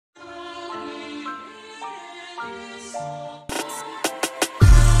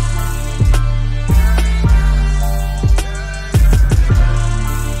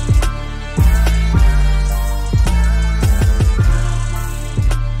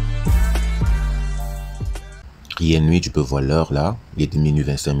Hier nuit, tu peux voir l'heure là, il est minuit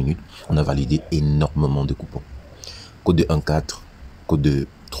 25 minutes. On a validé énormément de coupons. Code de 1,4, code de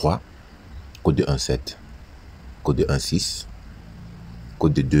 3, code de 1,7, code de 1,6,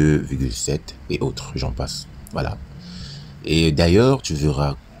 code de 2,7 et autres, j'en passe. Voilà. Et d'ailleurs, tu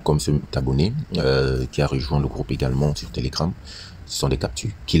verras comme ce abonné qui a rejoint le groupe également sur Telegram. Ce sont des captures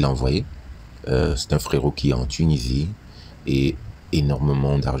qu'il a envoyées. C'est un frérot qui est en Tunisie et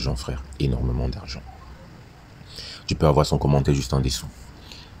énormément d'argent, frère. Énormément d'argent. Tu peux avoir son commentaire juste en dessous.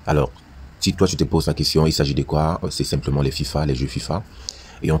 Alors, si toi tu te poses la question, il s'agit de quoi? C'est simplement les FIFA, les jeux FIFA.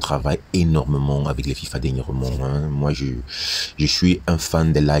 Et on travaille énormément avec les FIFA dernièrement. Hein. Moi, je suis un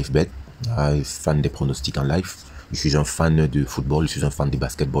fan des linebet, fan des pronostics en live. Je suis un fan de football, je suis un fan de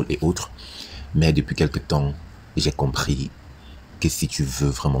basketball et autres. Mais depuis quelques temps, j'ai compris que si tu veux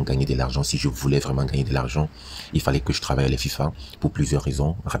vraiment gagner de l'argent, si je voulais vraiment gagner de l'argent, il fallait que je travaille les FIFA pour plusieurs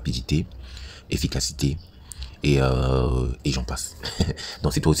raisons. Rapidité, efficacité et j'en passe.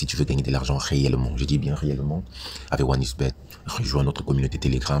 Donc si toi aussi tu veux gagner de l'argent réellement, je dis bien réellement, avec OneXBet, rejoins notre communauté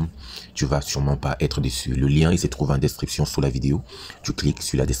Telegram, tu vas sûrement pas être déçu. Le lien il se trouve en description sous la vidéo. Tu cliques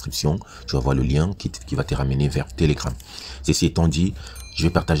sur la description, tu vas voir le lien qui va te ramener vers Telegram. Ceci étant dit, je vais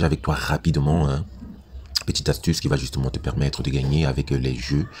partager avec toi rapidement petite astuce qui va justement te permettre de gagner avec les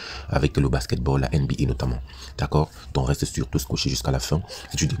jeux, avec le basketball, la NBA notamment. D'accord? Donc reste surtout scotché jusqu'à la fin.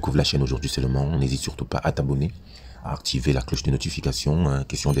 Si tu découvres la chaîne aujourd'hui seulement, n'hésite surtout pas à t'abonner, à activer la cloche de notification,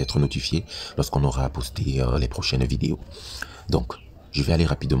 question d'être notifié lorsqu'on aura posté les prochaines vidéos. Donc, je vais aller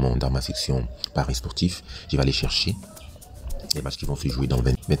rapidement dans ma section paris sportif. Je vais aller chercher les matchs qui vont se jouer dans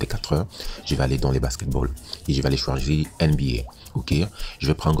 24 heures. Je vais aller dans les basketballs et je vais aller choisir NBA. Ok, je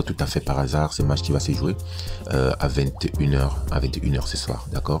vais prendre tout à fait par hasard ce match qui va se jouer à 21h ce soir.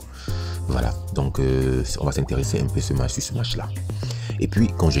 D'accord, voilà. Donc on va s'intéresser un peu sur ce match là. Et puis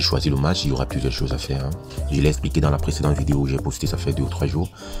quand j'ai choisi le match, il y aura plusieurs choses à faire. Je l'ai expliqué dans la précédente vidéo où j'ai posté, ça fait 2 ou 3 jours,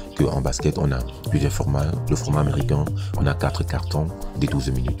 qu'en basket on a plusieurs formats. Le format américain, on a 4 cartons de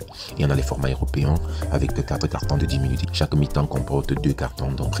 12 minutes. Et on a les formats européens avec 4 cartons de 10 minutes. Chaque mi-temps comporte 2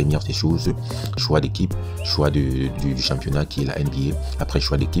 cartons. Donc première des choses, choix d'équipe, choix du championnat qui est la NBA. Après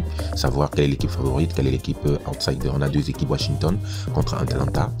choix d'équipe, savoir quelle est l'équipe favorite, quelle est l'équipe outsider. On a 2 équipes, Washington contre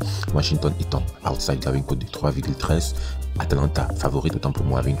Atlanta. Washington étant outsider avec une cote de 3,13. Atlanta favorite autant pour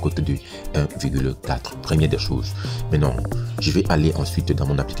moi avec une cote de 1,4. Première des choses. Maintenant, je vais aller ensuite dans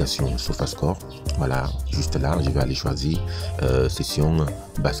mon application SofaScore. Voilà, juste là, je vais aller choisir session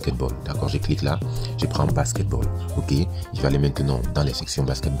basketball. D'accord, je clique là, je prends basketball. Ok, je vais aller maintenant dans les sections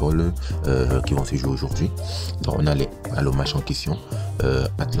basketball qui vont se jouer aujourd'hui. Donc on a le match en question,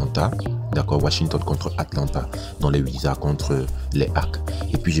 Atlanta. D'accord, Washington contre Atlanta, dans les Wizards contre les Hawks.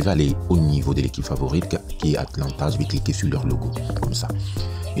 Et puis je vais aller au niveau de l'équipe favorite qui est Atlanta. Je vais cliquer sur leur logo comme ça.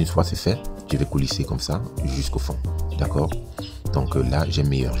 Une fois c'est fait, je vais coulisser comme ça jusqu'au fond. D'accord, donc là j'ai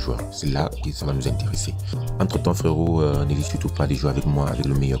meilleur joueur, c'est là que ça va nous intéresser. Entre temps frérot, n'hésite surtout pas de jouer avec moi avec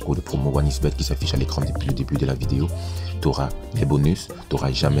le meilleur code promo OneXBet qui s'affiche à l'écran depuis le début de la vidéo. Tu auras les bonus, tu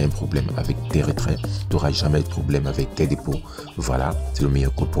n'auras jamais un problème avec tes retraits, tu n'auras jamais de problème avec tes dépôts. Voilà, c'est le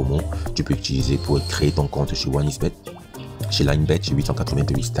meilleur code promo. Tu peux utiliser pour créer ton compte chez OneXBet, chez linebet, chez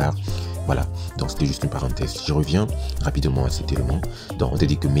 888 stars. Voilà, donc c'était juste une parenthèse. Je reviens rapidement à cet élément. Donc on te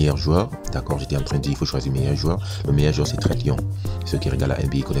dit que meilleur joueur, d'accord, j'étais en train de dire il faut choisir meilleur joueur. Le meilleur joueur c'est Télévisions. Ceux qui regardent la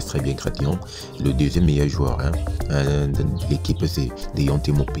NBA connaissent très bien Télévisions. Le deuxième meilleur joueur de l'équipe c'est Dejounte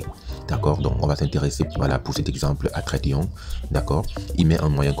Mopé. D'accord, donc on va s'intéresser, voilà, pour cet exemple à Télévisions. D'accord, il met en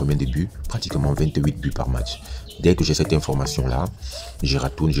moyenne combien de buts? Pratiquement 28 buts par match. Dès que j'ai cette information là, je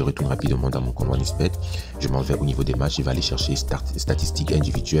retourne rapidement dans mon compte OneXBet. Je m'en vais au niveau des matchs, je vais aller chercher statistiques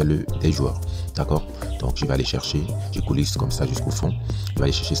individuelles des joueurs. D'accord, donc je vais aller chercher, je coulisse comme ça jusqu'au fond. Je vais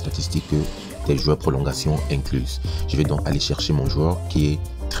aller chercher statistiques des joueurs prolongation incluses. Je vais donc aller chercher mon joueur qui est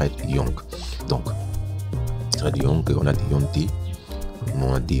Télévisions. Donc Télévisions, on a Dejounte,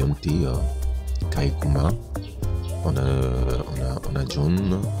 Kaikuma, on a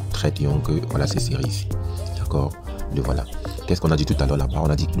John, Télévisions, voilà ces séries ici. D'accord, le voilà. Qu'est-ce qu'on a dit tout à l'heure là-bas? On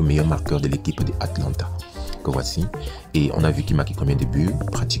a dit que le meilleur marqueur de l'équipe de Atlanta, que voici. Et on a vu qu'il marquait combien de buts?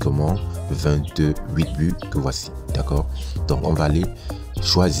 Pratiquement 28 buts, que voici. D'accord, donc on va aller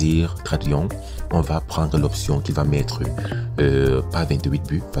choisir Télévisions. On va prendre l'option qui va mettre pas 28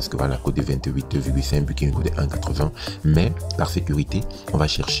 buts parce que voilà, code de 28,5 buts qui est une code de 1,80, mais par sécurité on va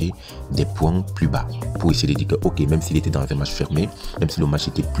chercher des points plus bas pour essayer de dire que ok, même s'il était dans un match fermé, même si le match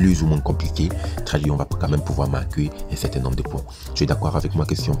était plus ou moins compliqué, Télévisions va quand même pouvoir marquer un certain nombre de points. Tu es d'accord avec moi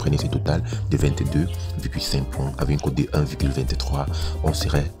que si on prenait ce total de 22,5 points avec une code de 1,23, on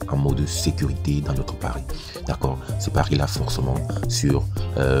serait en mode sécurité dans notre pari. D'accord, ce pari là forcément sur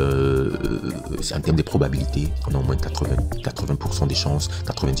en termes de probabilité, on a au moins 80% des chances,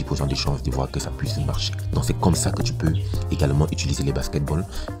 90% des chances de voir que ça puisse marcher. Donc c'est comme ça que tu peux également utiliser les basketballs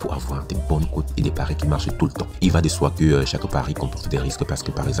pour avoir des bonnes cotes et des paris qui marchent tout le temps. Il va de soi que chaque pari comporte des risques parce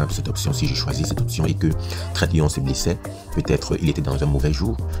que par exemple cette option, si je choisis cette option et que Télévisions se blessait, peut-être il était dans un mauvais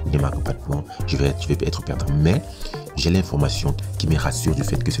jour, il ne marque pas de points, je vais être perdant. Mais j'ai l'information qui me rassure du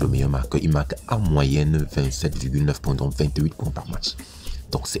fait que c'est le meilleur marqueur. Il marque en moyenne 27,9 points, donc 28 points par match.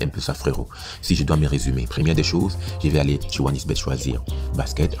 Donc c'est un peu ça, frérot. Si je dois me résumer, première des choses, je vais aller sur linebet choisir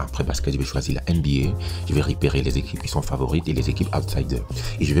basket. Après basket, je vais choisir la NBA. Je vais repérer les équipes qui sont favorites et les équipes outsiders.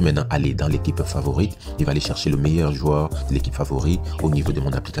 Et je vais maintenant aller dans l'équipe favorite. Je vais aller chercher le meilleur joueur de l'équipe favorite au niveau de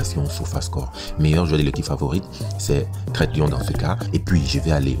mon application SofaScore. Meilleur joueur de l'équipe favorite, c'est Télévisions dans ce cas. Et puis je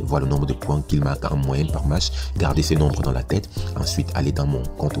vais aller voir le nombre de points qu'il marque en moyenne par match, garder ces nombres dans la tête. Ensuite, aller dans mon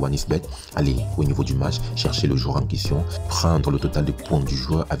compte linebet, aller au niveau du match, chercher le joueur en question, prendre le total de points du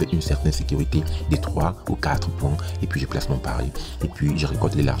joueur avec une certaine sécurité des 3 ou 4 points et puis je place mon pari et puis je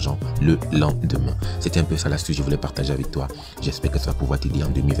récolte de l'argent le lendemain. C'était un peu ça l'astuce que je voulais partager avec toi. J'espère que ça va pouvoir t'aider en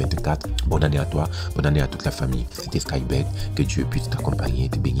 2024. Bonne année à toi, bonne année à toute la famille. C'était SKYBET, que Dieu puisse t'accompagner,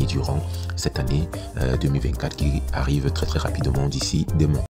 te baigner durant cette année 2024 qui arrive très rapidement d'ici demain.